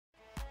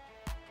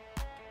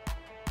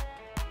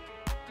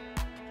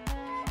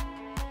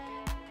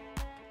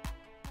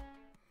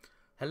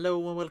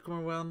Hello and welcome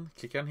everyone,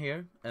 Klickarn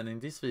here, and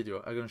in this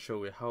video I'm going to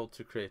show you how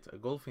to create a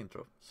golf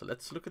intro. So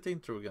let's look at the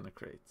intro we're going to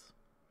create.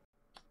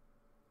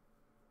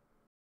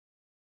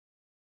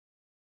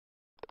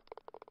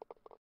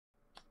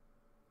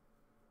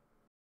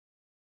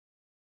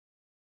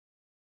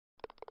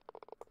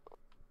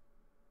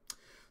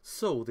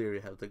 So there you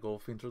have the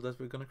golf intro that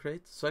we're going to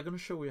create. So I'm going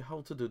to show you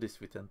how to do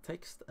this with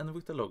text and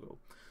with the logo.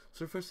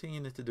 So the first thing you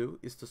need to do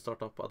is to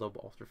start up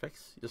Adobe After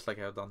Effects, just like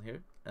I have done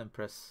here, and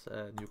press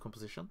New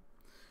Composition.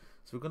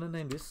 So we're going to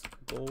name this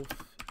Golf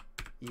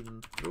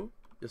Intro,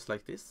 just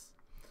like this.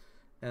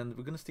 And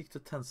we're going to stick to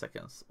 10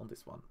 seconds on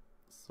this one.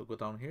 So go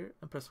down here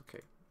and press OK.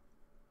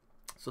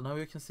 So now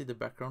you can see the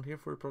background here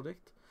for the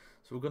project.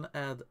 So we're going to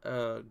add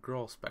a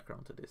grass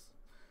background to this.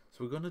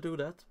 So we're going to do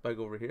that by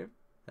go over here,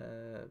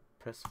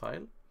 press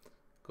File,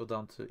 go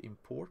down to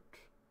Import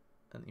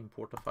and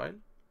import a file.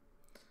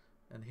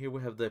 And here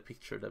we have the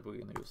picture that we're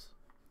going to use.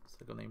 So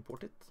I'm going to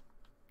import it.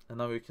 And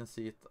now you can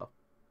see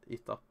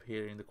it up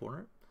here in the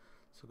corner.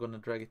 So I'm going to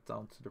drag it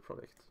down to the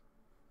project.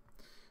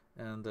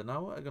 And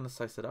now I'm going to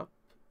size it up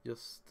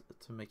just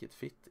to make it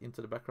fit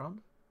into the background.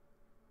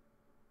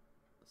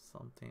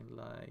 Something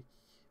like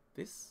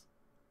this.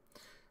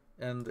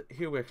 And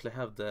here we actually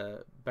have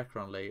the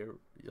background layer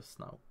just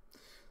now.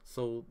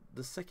 So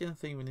the second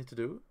thing we need to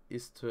do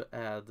is to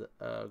add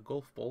a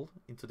golf ball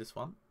into this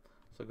one.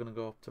 So I'm going to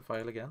go up to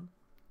File again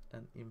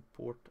and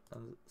import a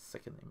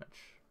second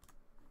image.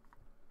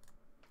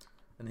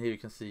 And here you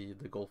can see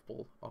the golf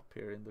ball up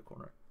here in the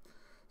corner.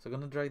 So I'm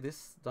going to drag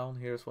this down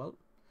here as well.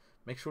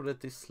 Make sure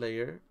that this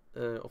layer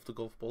of the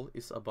golf ball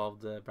is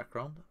above the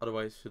background,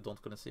 otherwise you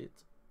don't gonna see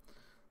it.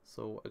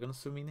 So I'm going to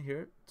zoom in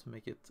here to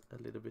make it a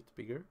little bit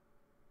bigger.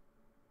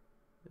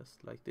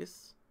 Just like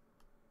this.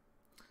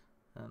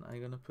 And I'm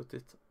going to put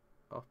it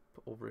up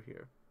over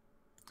here.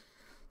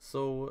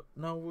 So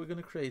now we're going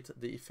to create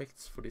the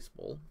effects for this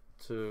ball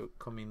to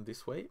come in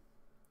this way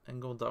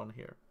and go down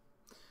here.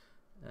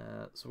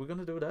 So we're going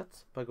to do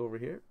that by go over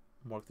here,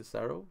 mark this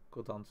arrow,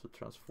 go down to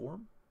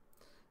transform,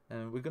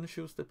 and we're going to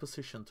choose the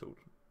position tool.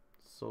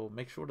 So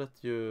make sure that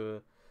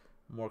you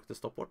mark the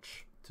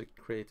stopwatch to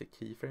create a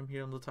keyframe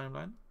here on the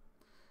timeline.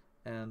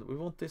 And we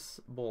want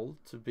this ball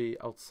to be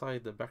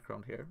outside the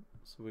background here.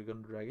 So we're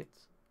going to drag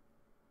it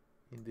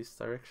in this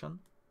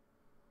direction.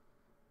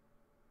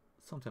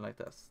 Something like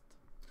that.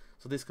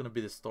 So this is going to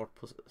be the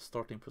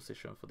starting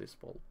position for this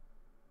ball.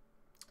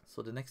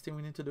 So the next thing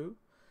we need to do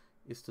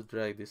is to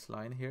drag this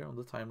line here on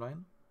the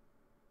timeline.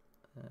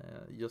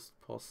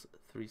 Just pause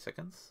 3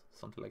 seconds,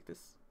 something like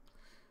this.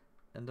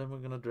 And then we're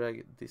going to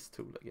drag this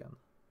tool again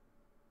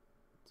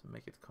to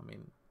make it come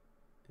in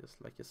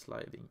just like a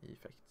sliding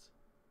effect.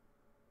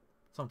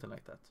 Something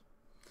like that.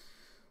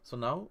 So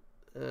now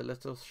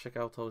let us check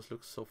out how it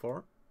looks so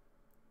far.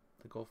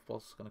 The golf ball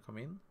is going to come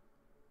in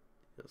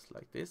just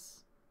like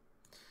this.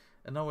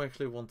 And now we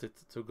actually want it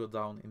to go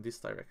down in this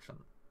direction.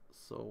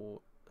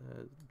 So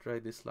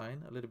drag this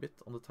line a little bit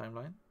on the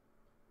timeline.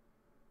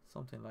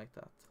 Something like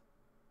that.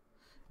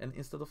 And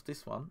instead of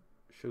this one,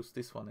 choose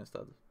this one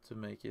instead to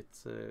make it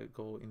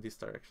go in this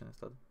direction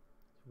instead. So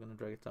we're going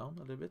to drag it down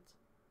a little bit.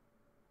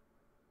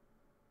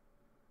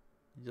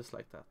 Just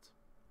like that.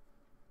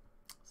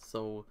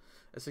 So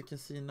as you can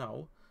see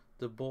now,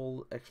 the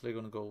ball actually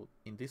going to go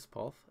in this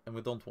path, and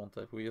we don't want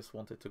that. We just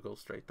want it to go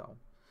straight down.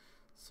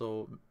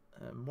 So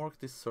mark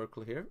this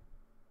circle here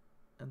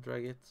and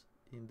drag it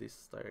in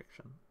this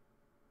direction.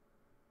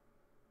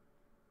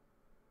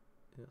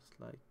 Just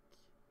like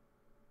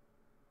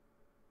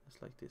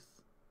this.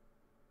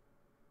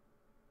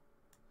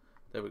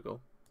 There we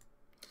go.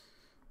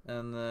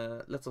 And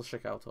let us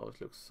check out how it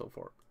looks so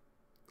far.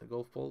 The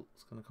golf ball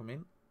is going to come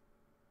in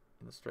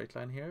a straight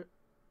line here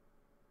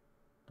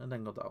and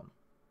then go down.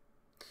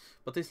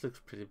 But this looks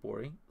pretty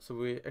boring, so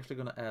we're actually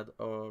going to add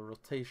a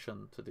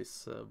rotation to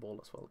this ball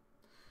as well.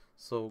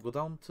 So go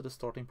down to the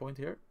starting point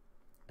here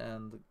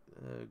and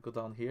go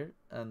down here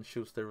and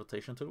choose the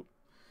rotation tool.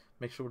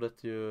 Make sure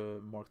that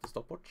you mark the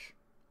stopwatch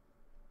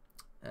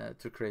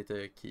to create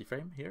a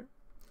keyframe here.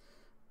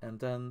 And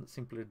then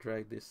simply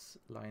drag this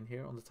line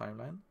here on the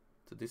timeline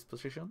to this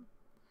position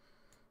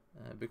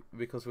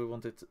because we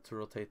want it to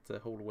rotate the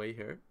whole way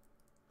here.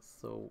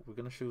 So we're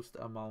going to choose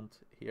the amount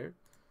here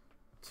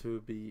to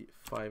be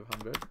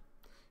 500.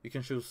 You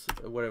can choose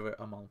whatever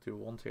amount you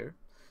want here.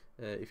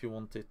 If you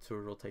want it to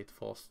rotate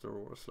faster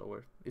or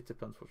slower, it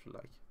depends what you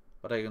like.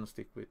 But I'm going to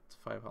stick with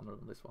 500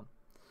 on this one.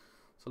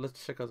 So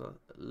let's check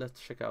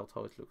out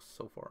how it looks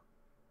so far.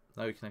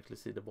 Now you can actually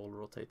see the ball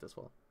rotate as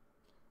well.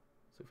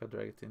 So if I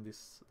drag it in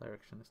this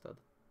direction instead,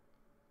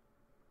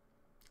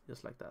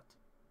 just like that.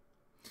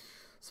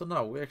 So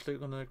now we're actually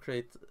going to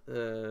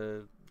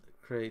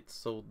create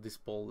so this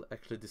ball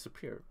actually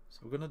disappear. So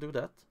we're going to do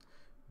that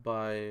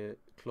by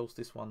close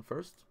this one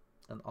first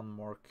and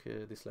unmark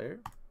this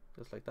layer,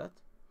 just like that.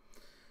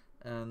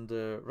 And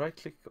right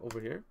click over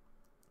here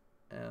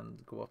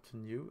and go up to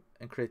new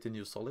and create a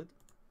new solid.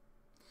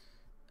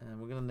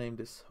 And we're going to name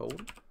this hole,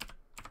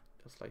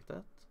 just like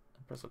that,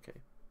 and press OK.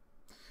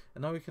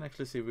 And now we can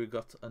actually see we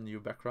got a new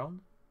background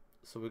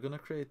So we're gonna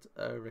create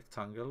a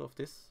rectangle of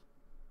this.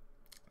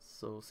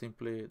 So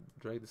simply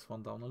drag this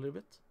one down a little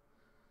bit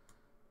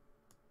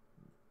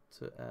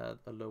to add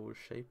a lower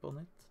shape on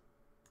it.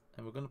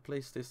 And we're gonna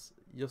place this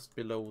just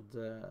below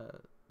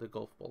the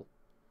golf ball.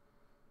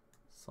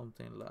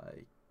 Something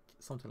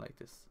like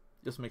this.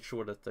 Just make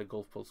sure that the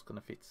golf ball is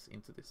gonna fit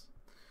into this.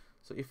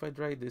 So if I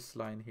drag this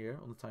line here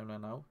on the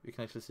timeline now, you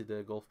can actually see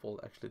the golf ball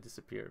actually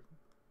disappear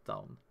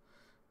down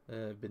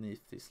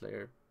beneath this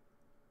layer.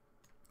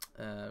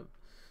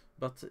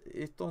 But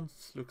it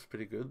looks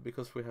pretty good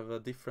because we have a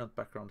different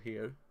background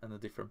here and a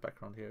different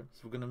background here.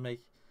 So we're gonna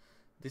make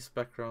this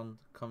background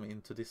come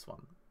into this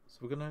one. So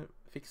we're gonna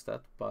fix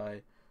that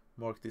by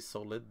mark this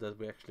solid that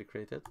we actually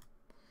created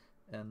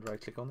and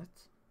right click on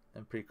it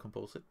and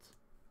pre-compose it.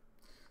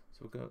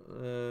 So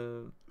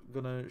we're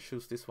gonna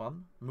choose this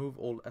one, move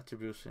all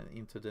attribution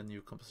into the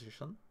new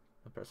composition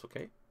and press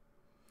OK.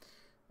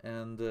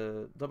 And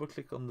double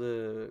click on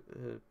the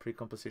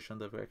pre-composition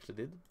that we actually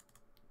did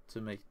to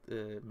make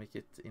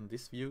it in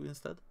this view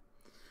instead.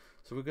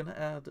 So we're gonna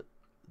add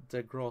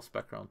the grass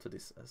background to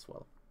this as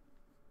well.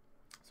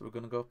 So we're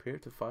gonna go up here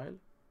to File,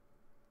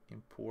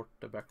 import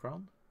the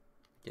background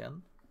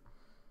again,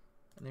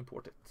 and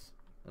import it.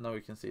 And now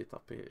you can see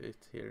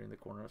it here in the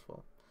corner as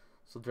well.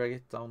 So drag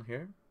it down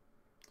here,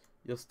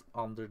 just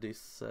under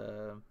this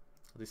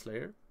this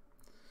layer,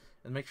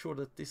 and make sure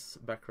that this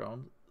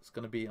background is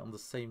gonna be on the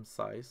same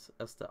size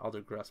as the other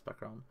grass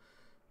background.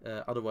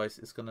 Otherwise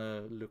it's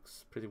gonna look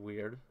pretty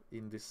weird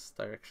in this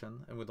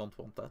direction, and we don't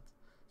want that.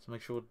 So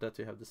make sure that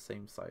you have the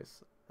same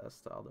size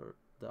as the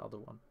other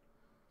one,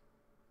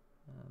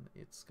 and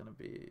it's gonna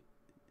be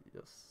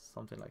just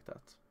something like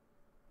that.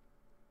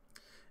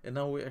 And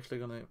now we're actually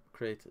gonna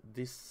create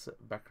this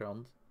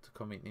background to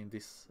come in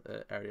this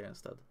area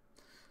instead.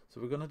 So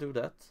we're gonna do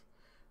that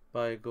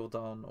by go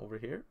down over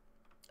here,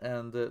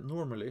 and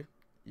normally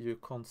you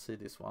can't see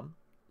this one,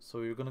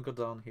 so you're gonna go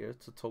down here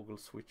to toggle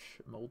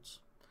switch modes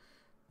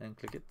and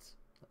click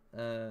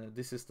it.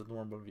 This is the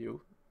normal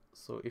view.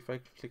 So if I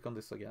click on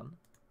this again,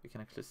 you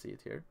can actually see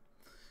it here.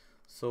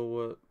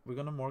 So we're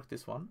gonna mark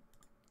this one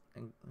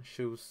and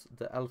choose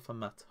the alpha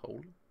matte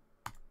hole,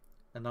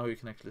 and now you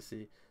can actually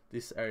see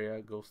this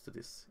area goes to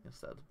this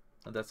instead,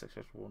 and that's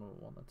actually 1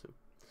 and 2.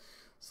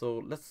 So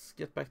let's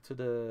get back to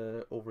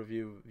the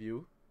overview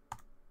view,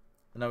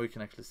 and now we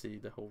can actually see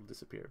the hole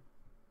disappear.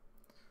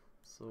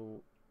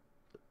 So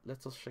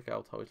let us check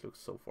out how it looks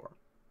so far.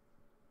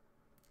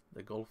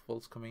 The golf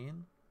balls coming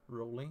in,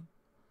 rolling,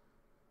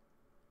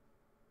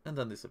 and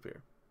then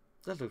disappear.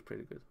 That looks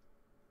pretty good.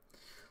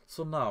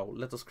 So now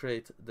let us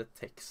create the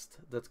text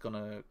that's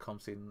gonna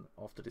comes in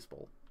after this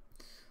ball.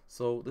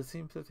 So the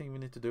simple thing we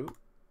need to do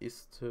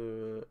is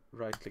to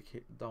right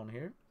click down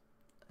here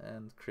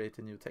and create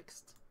a new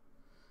text.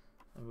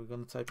 And we're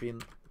gonna type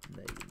in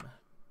name,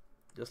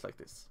 just like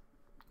this.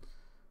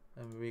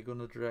 And we're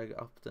gonna drag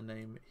up the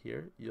name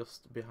here,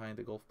 just behind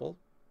the golf ball,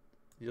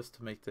 just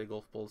to make the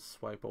golf ball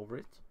swipe over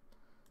it,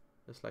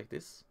 just like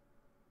this.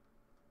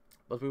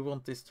 But we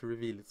want this to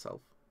reveal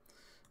itself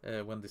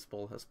when this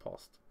ball has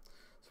passed.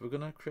 So we're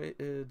gonna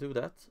do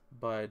that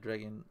by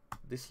dragging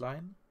this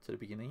line to the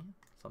beginning,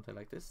 something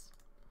like this.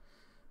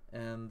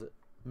 And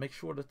make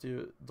sure that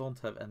you don't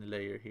have any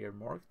layer here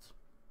marked,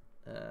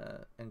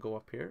 and go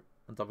up here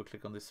and double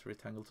click on this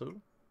rectangle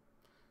tool,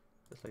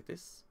 just like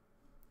this.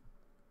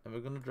 And we're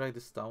gonna drag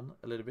this down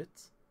a little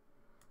bit,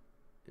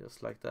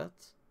 just like that.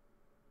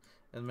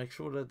 And make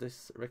sure that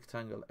this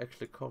rectangle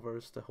actually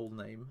covers the whole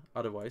name,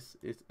 otherwise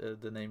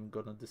the name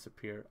gonna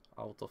disappear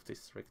out of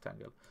this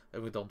rectangle,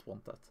 and we don't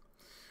want that.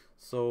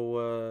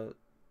 So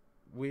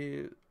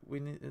we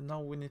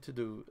need to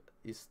do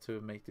is to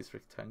make this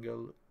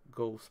rectangle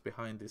goes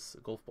behind this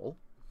golf ball.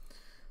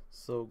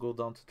 So go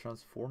down to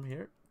transform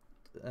here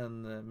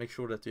and make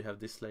sure that you have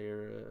this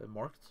layer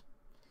marked,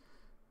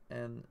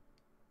 and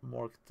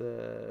mark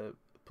the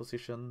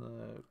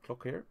position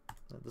clock here,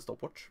 the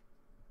stopwatch.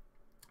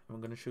 I'm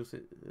going to choose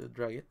it,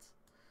 drag it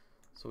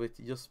so it's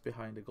just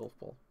behind the golf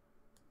ball,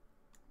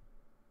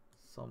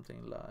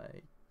 something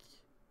like,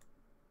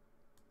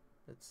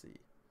 let's see,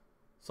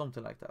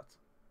 something like that.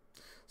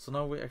 So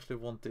now we actually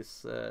want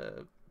this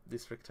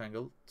this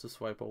rectangle to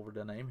swipe over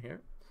the name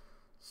here.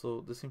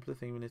 So the simple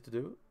thing we need to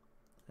do,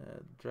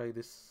 drag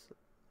this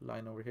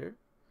line over here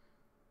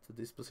to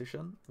this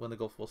position when the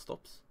golf ball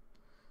stops,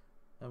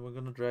 and we're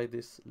going to drag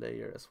this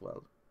layer as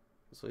well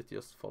so it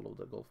just follow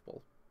the golf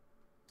ball,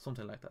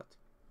 something like that.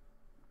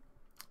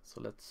 So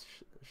let's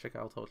check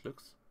out how it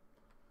looks.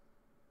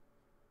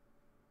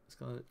 It's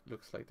gonna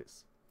looks like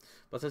this.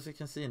 But as you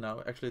can see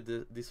now,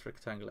 actually this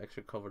rectangle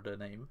actually covered the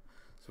name.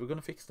 So we're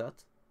gonna fix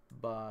that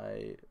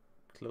by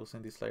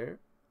closing this layer,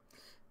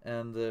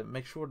 and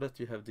make sure that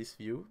you have this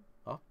view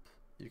up.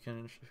 You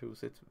can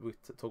choose it with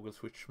toggle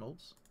switch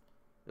modes,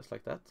 just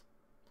like that.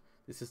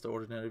 This is the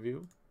ordinary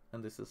view,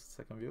 and this is the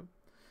second view.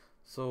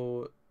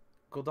 So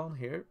go down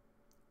here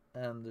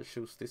and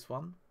choose this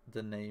one,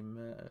 the name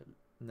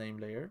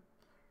layer,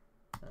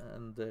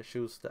 and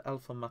choose the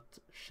alpha matte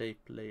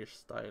shape layer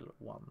style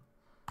 1.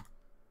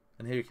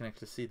 And here you can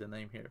actually see the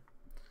name here.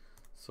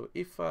 So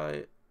if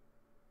I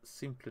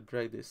simply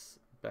drag this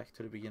back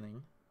to the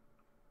beginning,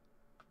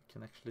 you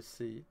can actually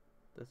see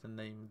that the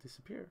name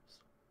disappears,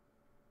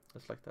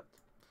 just like that.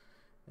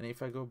 And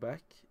if I go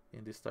back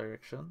in this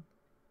direction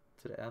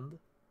to the end,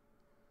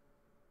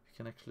 you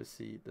can actually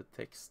see the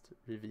text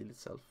reveal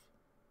itself,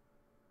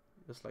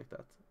 just like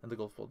that, and the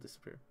golf ball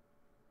disappear.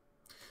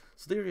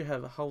 So there you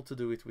have how to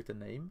do it with the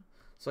name.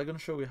 So I'm going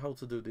to show you how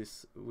to do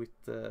this with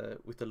the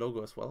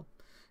logo as well.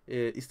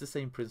 It's the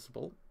same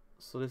principle.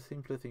 So the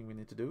simple thing we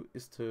need to do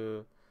is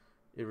to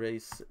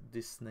erase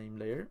this name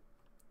layer,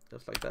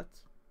 just like that.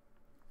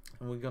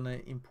 And we're going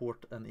to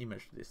import an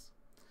image to this.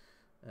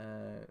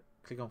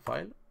 Click on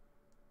File,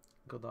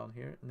 go down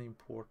here and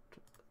import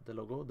the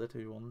logo that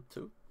we want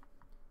to.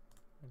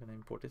 I'm going to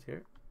import it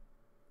here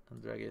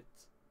and drag it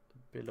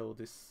below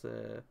this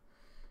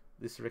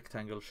this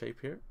rectangle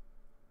shape here.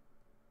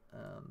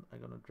 And I'm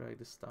going to drag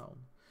this down.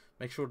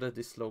 Make sure that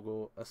this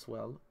logo as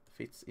well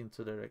fits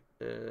into the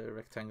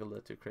rectangle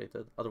that you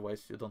created,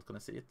 otherwise you're not going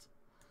to see it.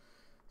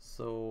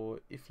 So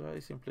if I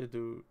simply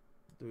do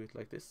it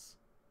like this,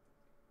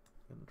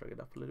 I'm going to drag it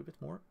up a little bit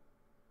more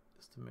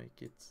just to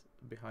make it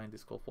behind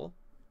this golf ball.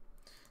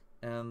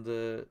 And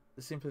the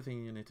simple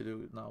thing you need to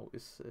do now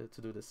is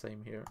to do the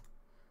same here,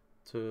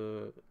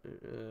 to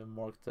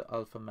mark the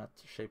alpha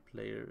matte shape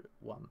layer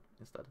 1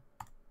 instead,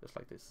 just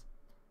like this.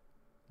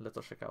 Let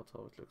us check out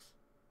how it looks.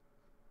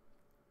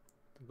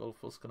 The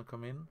golf ball's gonna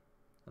come in,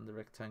 and the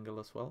rectangle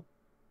as well,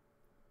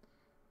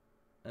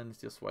 and it's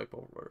just swipe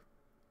over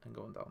and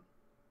going down.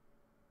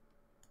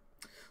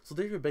 So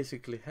there you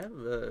basically have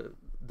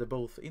the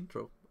both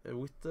intro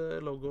with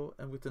the logo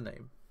and with the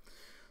name.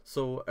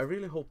 So I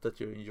really hope that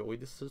you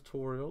enjoyed this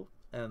tutorial,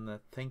 and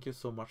thank you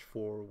so much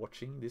for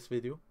watching this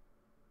video.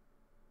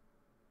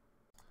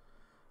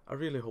 I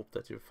really hope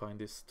that you find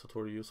this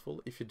tutorial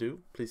useful. If you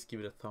do, please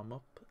give it a thumb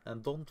up,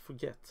 and don't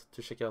forget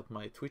to check out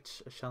my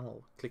Twitch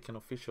channel, Klickarn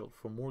Official,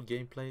 for more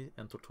gameplay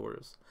and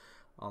tutorials.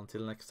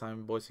 Until next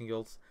time, boys and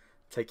girls,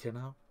 take care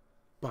now.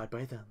 Bye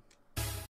bye then.